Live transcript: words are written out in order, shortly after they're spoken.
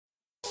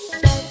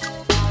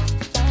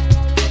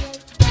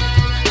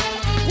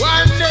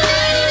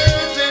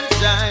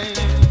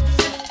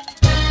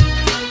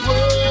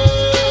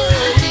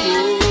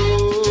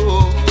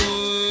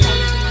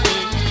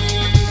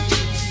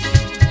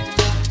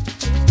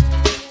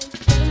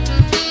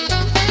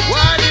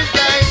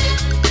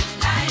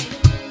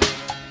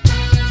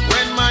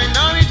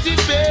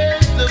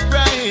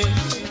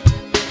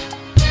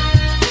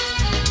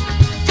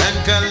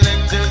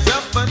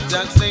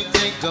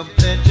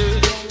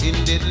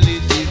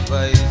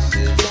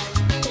devices.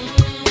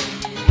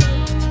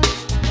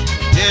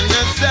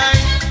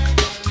 Genocide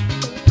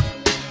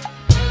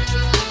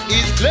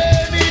is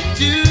claiming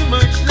too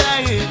much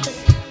life.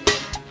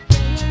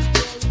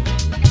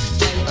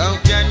 How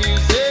can you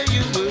say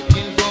you're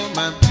working for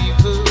my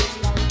people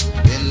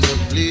in the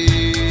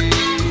place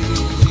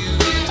you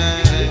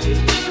deny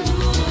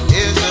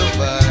is a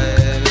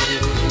violent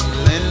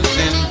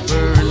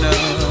inferno?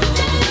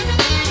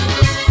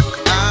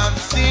 I've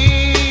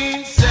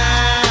seen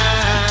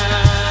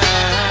signs,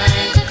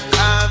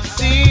 I've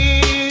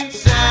seen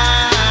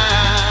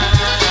signs,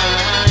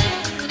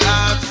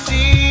 I've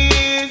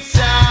seen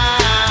signs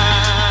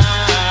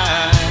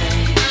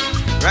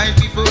right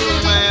before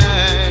my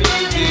eyes.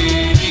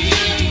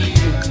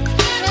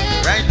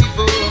 Right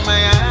before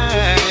my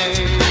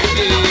eyes,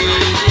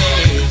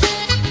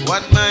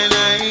 what mine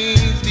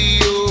eyes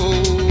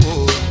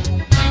behold,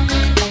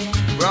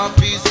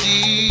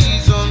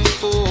 prophecies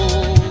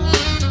unfold.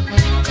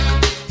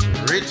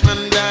 Rich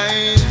man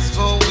dies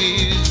for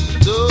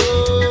wisdom,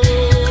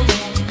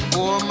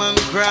 poor man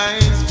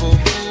cries for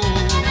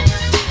food.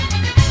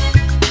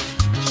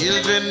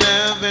 Children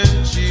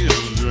having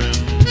children,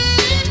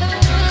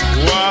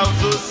 while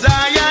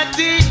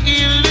society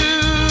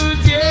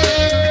eludes,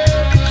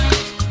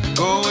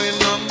 going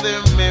on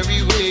their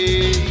merry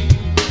way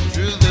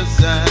through the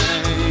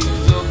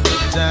signs of the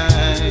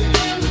time.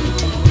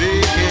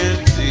 They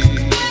can't see,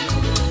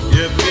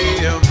 you play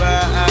by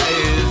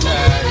his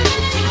eyes.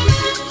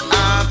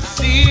 I've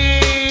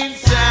seen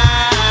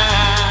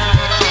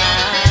signs,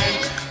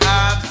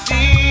 I've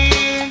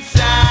seen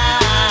signs,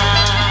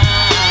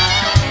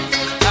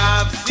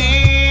 I've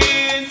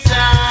seen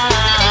signs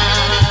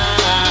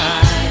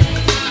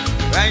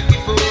right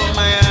before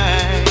my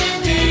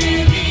eyes,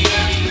 baby.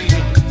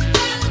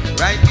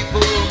 Right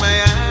before my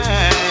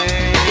eyes,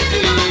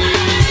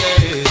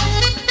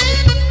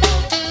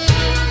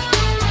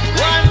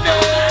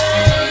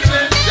 wonders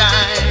and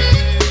signs.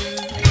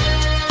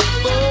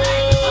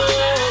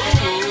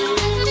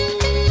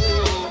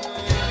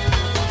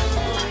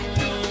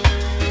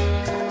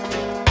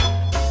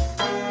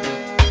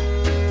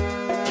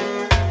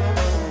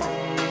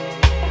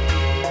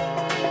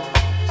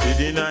 See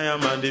the Nyah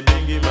man, the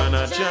bingy man a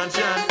chant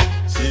chant.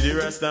 See the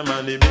Rasta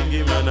man, the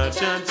bingy man a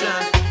chant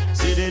chant.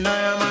 See the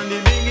Nyah man, the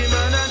bingy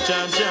man a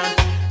chant chant.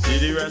 See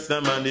the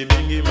Rasta man, the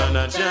bingy man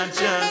a chant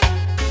chant.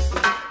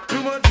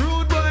 Too much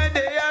rude boy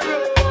they a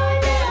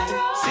road.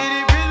 See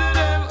the prison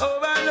them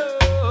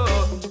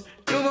overload.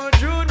 Too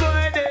much rude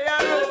boy they a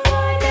road.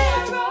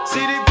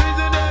 See the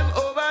prison them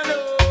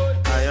overload.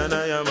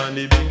 Nyah man,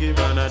 the bingy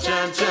man a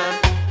chant chant.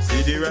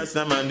 See the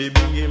Rasta man, the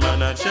bingy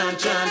man a chant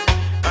chant.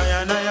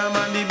 Nyah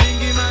man, the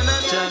bingy man a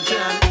chant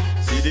chant.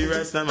 See the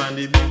Rasta man,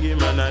 the bingy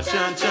man a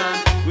chant chant.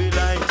 We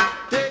like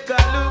take a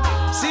look,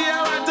 see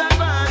how what I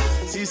want.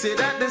 See say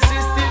that the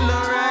system no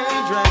right.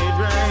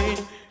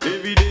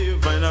 Every day you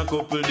find a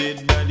couple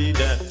dead body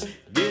that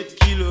get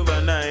killed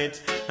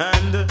overnight.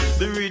 And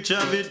the rich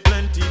have it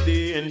plenty,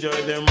 they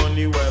enjoy their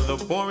money while the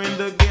poor in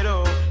the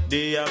ghetto,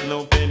 they have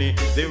no penny.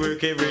 They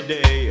work every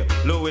day,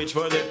 low wage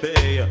for their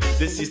pay.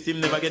 The system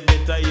never get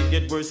better, it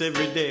get worse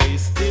every day.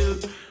 Still,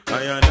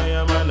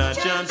 Nyah man a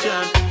chant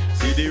chant.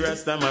 See the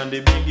Rasta man,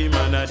 the bingy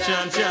man a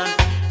chant chant.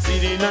 See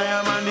the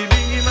Nyah man, the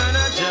bingy man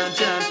a chant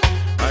chant.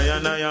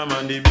 Nyah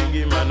man, the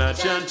bingy man a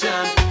chant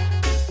chant.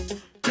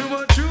 Too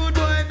much rude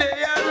boy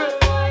they a road.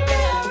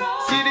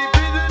 See the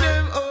prison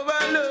them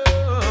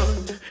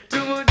overload.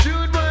 Too much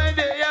rude boy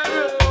they a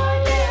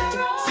road.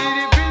 See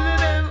the prison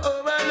them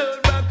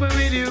overload. Back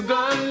with you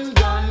gun,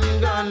 gun,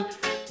 gun.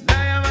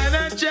 Nyah man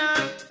a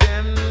chant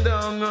them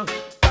down.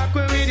 Back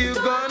with you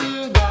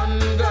gun,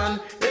 gun, gun.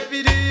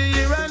 Every day you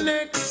hear a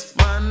next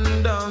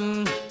man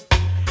down.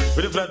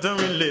 With the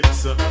flattering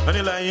lips and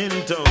a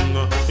lying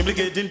tongue,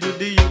 implicating to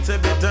the youth, say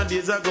better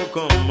days are go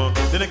come.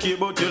 Then I care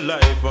about your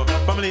life,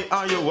 family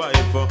or your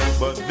wife,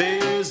 but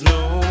there's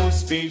no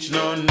speech,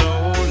 no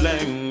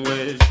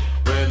language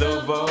where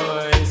the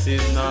voice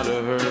is not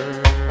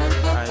heard.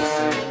 I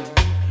say,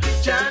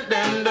 chant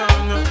them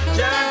down,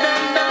 chant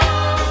them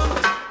down.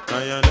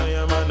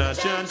 Nyah man a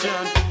chant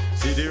chant.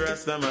 See the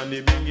Rasta man,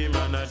 the bingy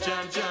man a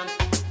chant chant.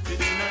 See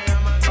the Nyah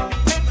man.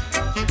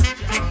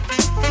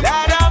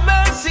 Lord have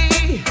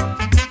mercy.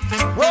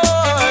 Whoa,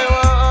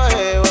 whoa,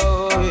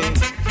 whoa.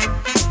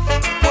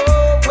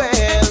 Oh,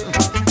 well.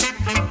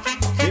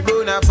 We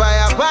burn a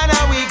fire upon a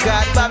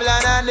Weakheart,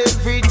 Babylon and the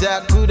free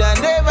talk coulda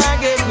never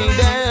get me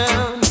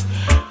down.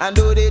 And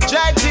though they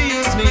tried to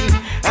use me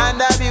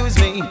and abuse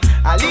me,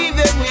 I leave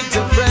them with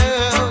a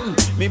frown.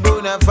 Me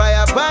burn a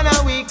fire upon a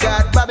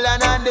Weakheart,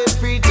 Babylon and the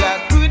free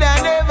talk coulda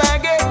never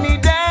get me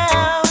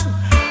down.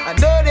 And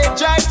though they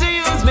tried to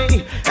use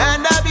me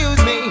and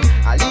abuse me,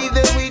 I leave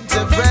them with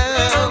a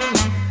frown.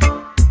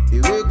 The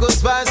work goes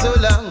for so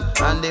long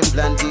on them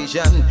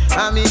plantation,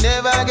 and me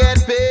never get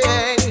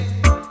paid.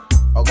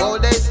 Or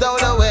gold they stole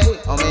away,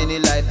 how many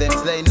life them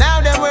slay. Now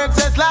them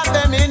works and slap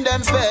them in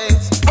them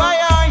face. Why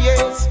are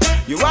yes,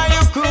 you are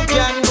your crew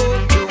can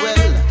go to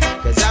well.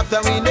 Cause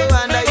after we know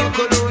under your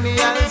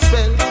colonial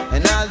spell,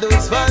 and all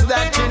those false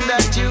doctrine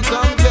that you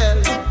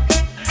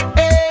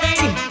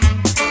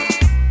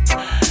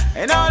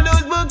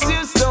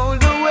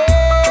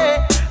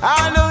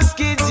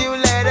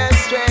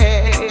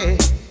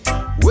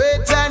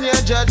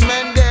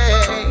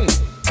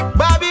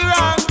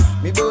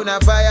burn a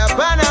fire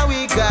pan a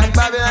Weakheart.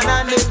 Babylon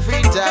and them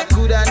free talk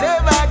coulda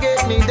never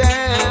get me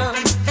down.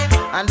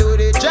 And though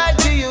they try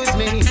to use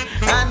me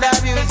and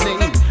abuse me,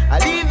 I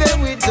leave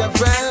them with a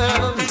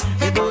frown.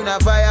 Me burn a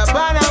fire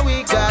pan a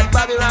Weakheart.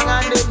 Babylon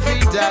and them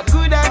free talk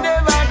coulda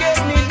never get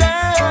me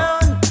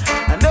down.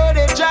 And though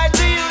they try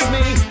to use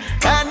me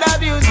and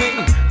abuse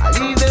me, I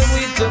leave them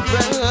with a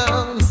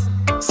frown.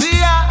 See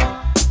ya,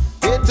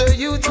 get to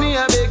youth me,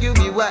 I beg you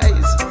be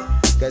wise.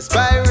 Cause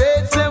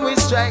pirates and we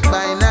strike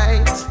by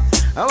night.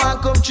 I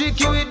want come trick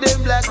you with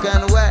them black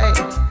and white.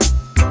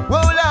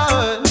 Whoa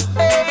Lord,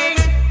 hey.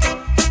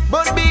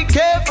 But be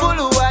careful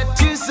what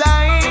you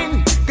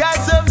sign.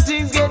 Cause some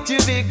things get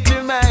you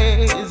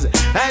victimized,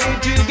 and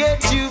it will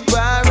get you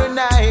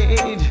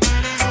paranoid.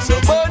 So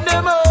burn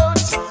them out.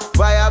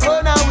 Fire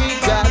burn a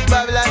Weakheart.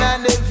 Babylon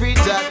and them free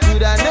talk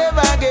coulda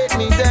never get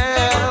me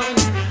down.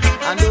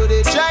 And though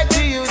they try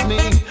to use me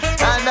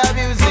and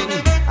abuse me,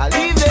 I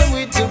leave them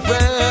with the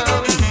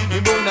frown. Me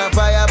burn a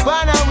fire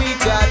burn a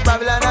Weakheart.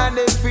 Babylon and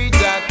them free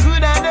talk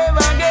coulda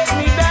never get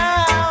me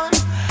down.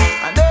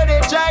 And though they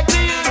try to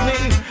use me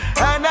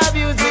and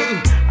abuse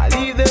me, I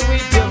leave them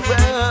with the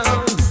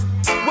frown.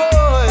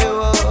 Boy,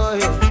 boy,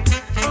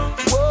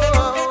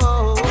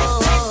 whoa,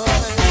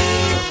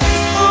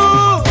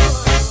 ooh,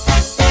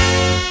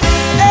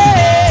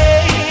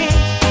 Hey,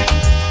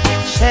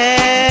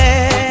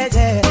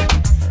 shade,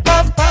 ba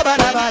ba ba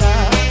da ba da.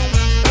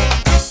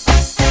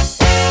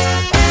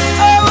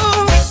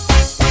 Oh,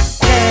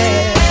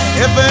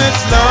 yeah. If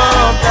it's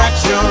love that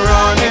you're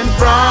running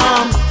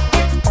from,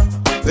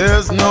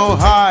 there's no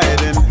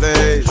hiding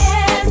place.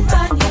 Can't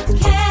run, you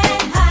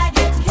can't hide,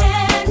 you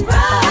can't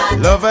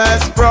run. Love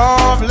has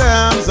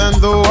problems, and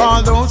though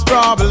all those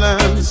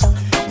problems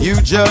you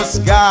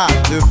just got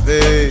to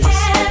face.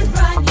 Can't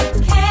run, you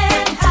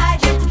can't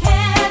hide, you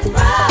can't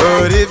run.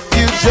 But if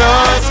you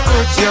just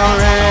put your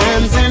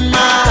hands in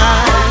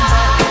mine,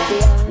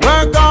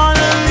 we're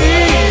gonna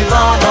leave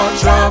all our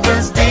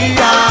troubles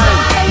behind.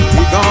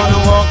 We're gonna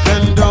walk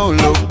and don't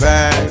look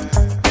back.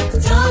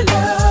 Don't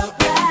look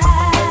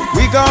back,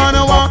 We're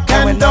gonna walk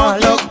and don't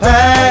look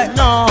back,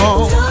 no.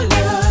 don't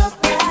look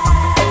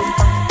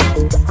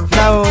back.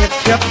 Now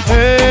if your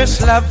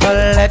first lover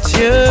let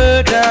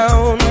you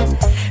down,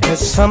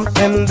 there's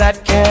something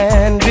that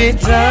can be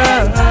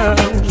done.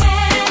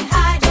 Can't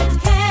hide, you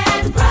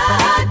can't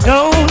run.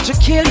 Don't you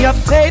kill your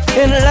faith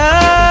in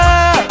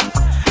love,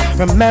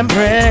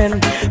 remembering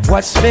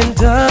what's been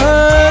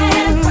done.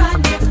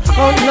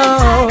 Oh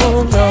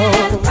no, no.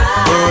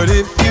 But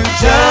if you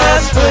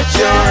just put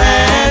your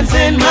hands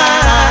in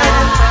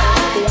mine,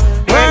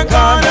 we're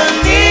gonna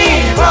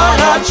leave all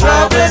our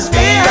troubles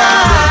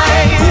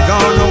behind. We're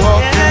gonna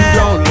walk and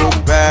don't look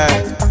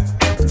back.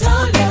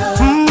 Don't look,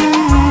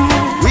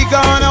 We're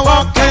gonna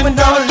walk and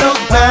don't look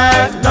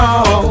back,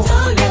 no.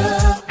 don't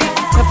look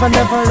back. Never,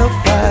 never look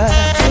back.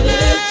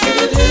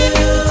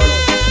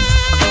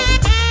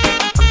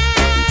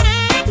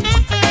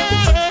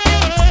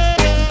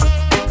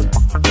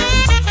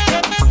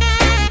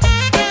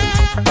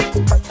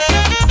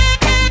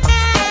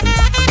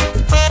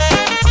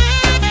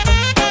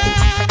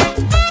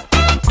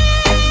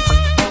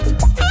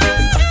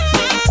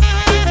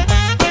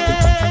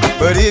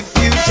 But if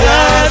you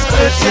just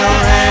put your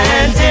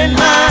hands in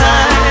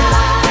mine,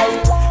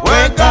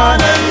 we're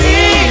gonna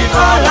leave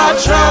all our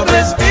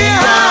troubles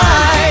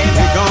behind.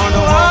 We're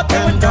gonna walk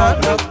and don't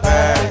look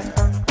back.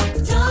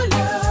 Don't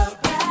look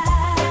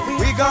back.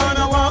 We're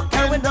gonna walk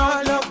and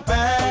don't look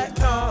back,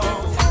 no.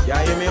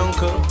 yeah, hear me,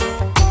 uncle?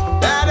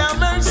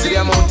 See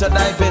the amount of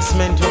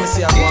divestment when we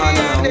see a one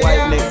and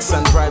white necks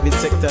and private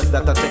sectors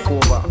that are take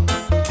over.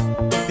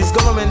 This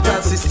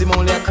governmental system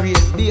only create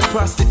the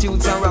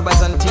prostitutes and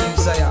robbers and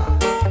thieves. Yeah.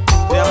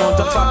 The amount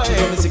of factories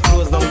when we see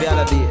closed down the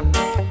other day,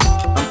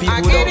 and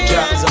people without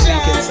jobs and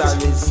weekend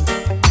salaries.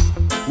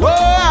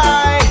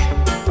 Why?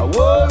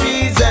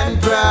 Worries and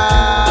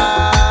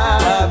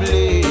problems.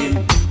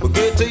 We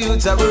get to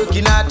youths are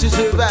working hard to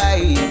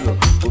survive.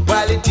 But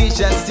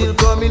politicians still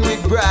coming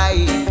with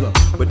bribe.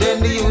 But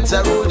then the youths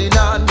are holding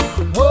on.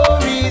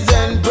 Worries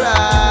and problems.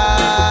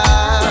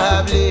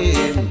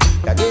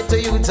 I get to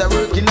youths are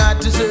working hard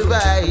to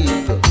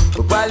survive.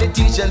 But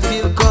politicians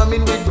still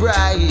coming with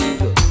bribe.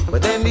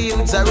 But then the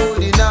youths are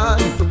holding on.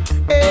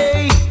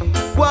 Hey,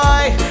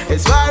 why?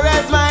 As far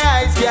as my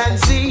eyes can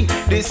see,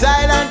 the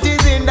silent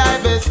is in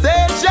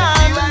devastation.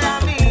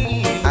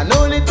 And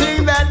only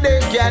thing that they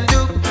can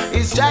do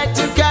is try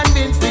to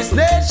convince this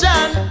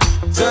nation.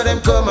 So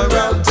them come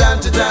around time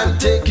to time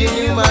taking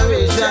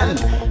enumeration,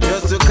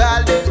 just to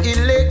call them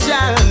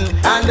election.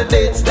 And the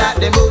dates that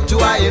they move to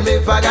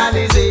IMF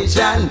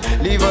organization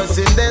leave us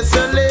in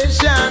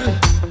desolation.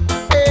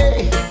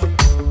 Hey,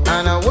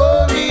 and our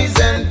worries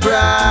and problems.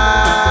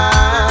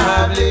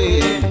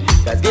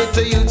 Cause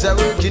ghetto youths are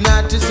working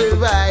hard to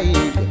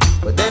survive,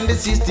 but then the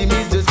system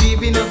is just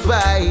giving a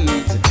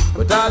fight.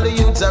 But all the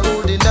youths are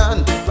holding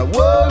on. Our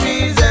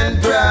worries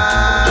and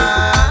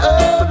problems.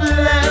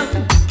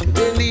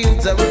 Then the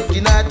youths are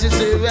working hard to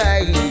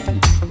survive,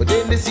 but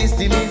then the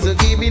system is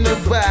giving a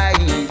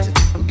fight.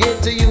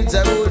 Ghetto youths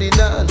are holding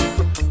on.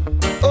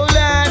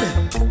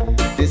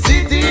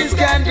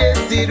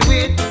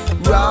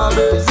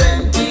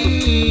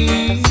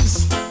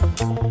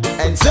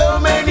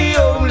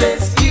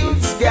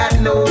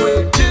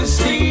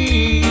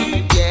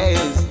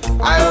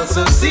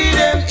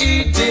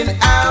 eating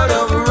out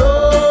of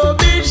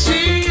rubbish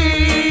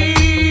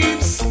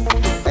heaps,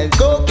 and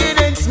cocaine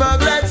and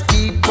smugglers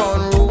keep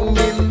on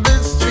roaming the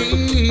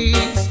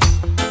streets.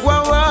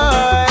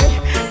 Why?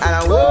 And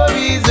our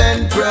worries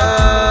and problems.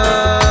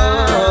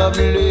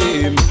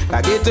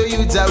 I get to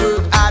youths I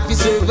work hard to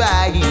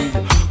survive,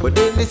 but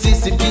then the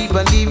system keep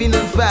on giving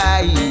a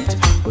fight.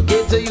 We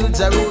get to youths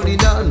are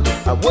rolling on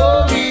our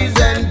worries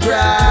and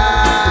problems.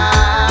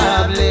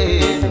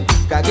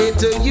 I get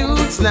to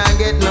youths now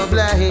get no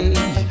blind.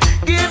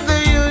 Give the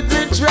youths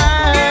a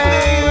try.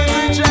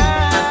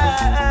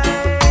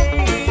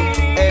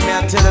 Hey, me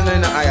I'm telling you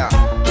now,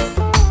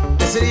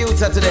 you see the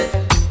youths are today,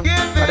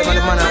 but the man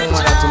and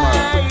woman are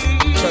tomorrow.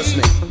 Trust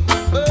me.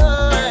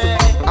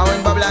 And when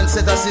Babylon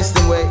set a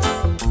system where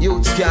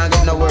youths can't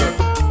get no work,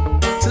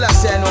 so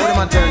last year I know what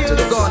man turn to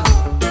the gun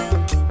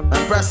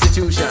and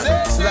prostitution.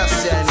 So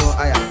last year I know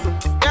I am.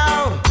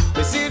 Yo,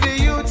 we see the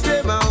youths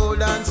them are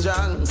old and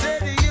strong.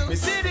 We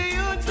see the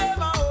youths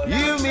them are old.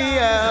 Hear me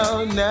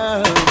out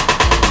now.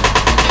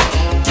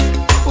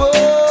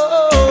 Whoa,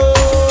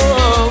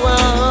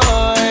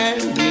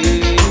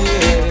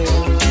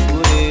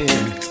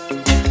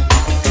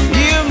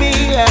 hear me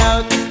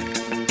out.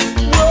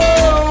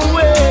 Whoa,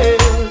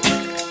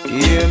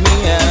 hear me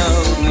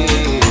out.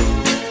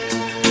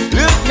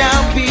 Look now,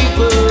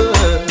 people.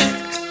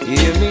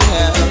 Hear me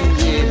out,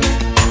 yeah.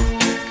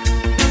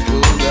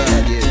 Oh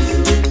God, yes.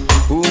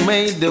 Who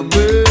made the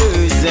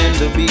birds and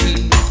the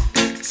bees,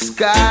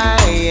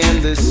 sky and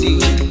the sea?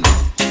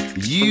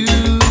 You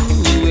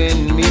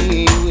and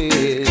me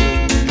will.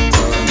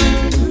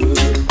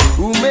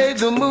 Who made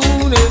the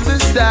moon and the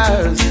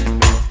stars,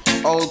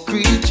 all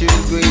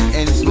creatures great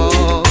and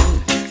small?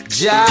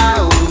 Jah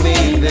who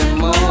made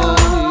them all,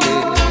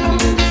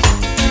 yes.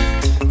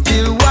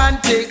 Till one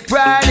take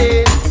pride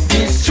in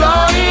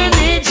destroying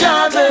each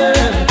other,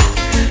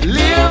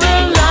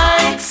 living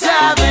like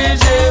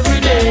savage every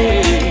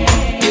day.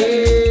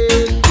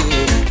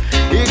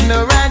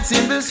 Ignorance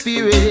in the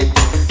spirit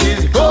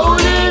is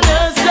holding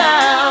us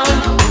down,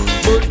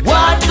 but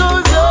what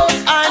goes up,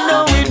 I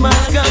know it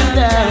must come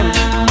down.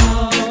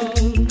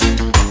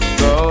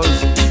 Cause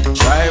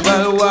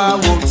tribal war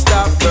won't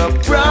stop the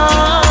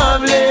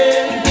problem.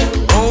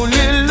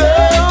 Only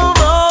love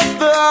of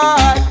the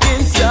heart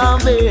can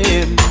solve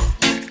it.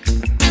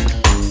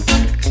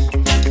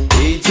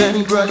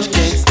 And grudge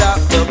can't stop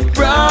the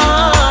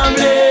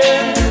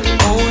problem.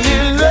 Only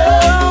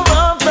love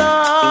of the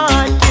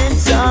heart can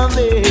solve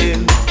it.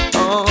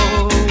 Oh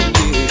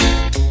yeah.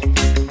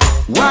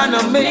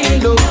 Wanna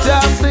make no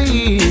tough the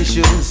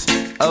issues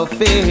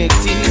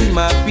affecting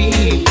my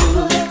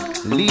people,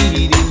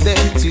 leading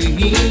them to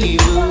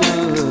evil.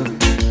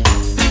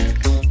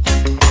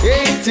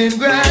 Hate and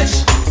grudge,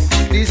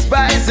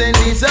 despise and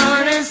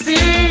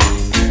dishonesty.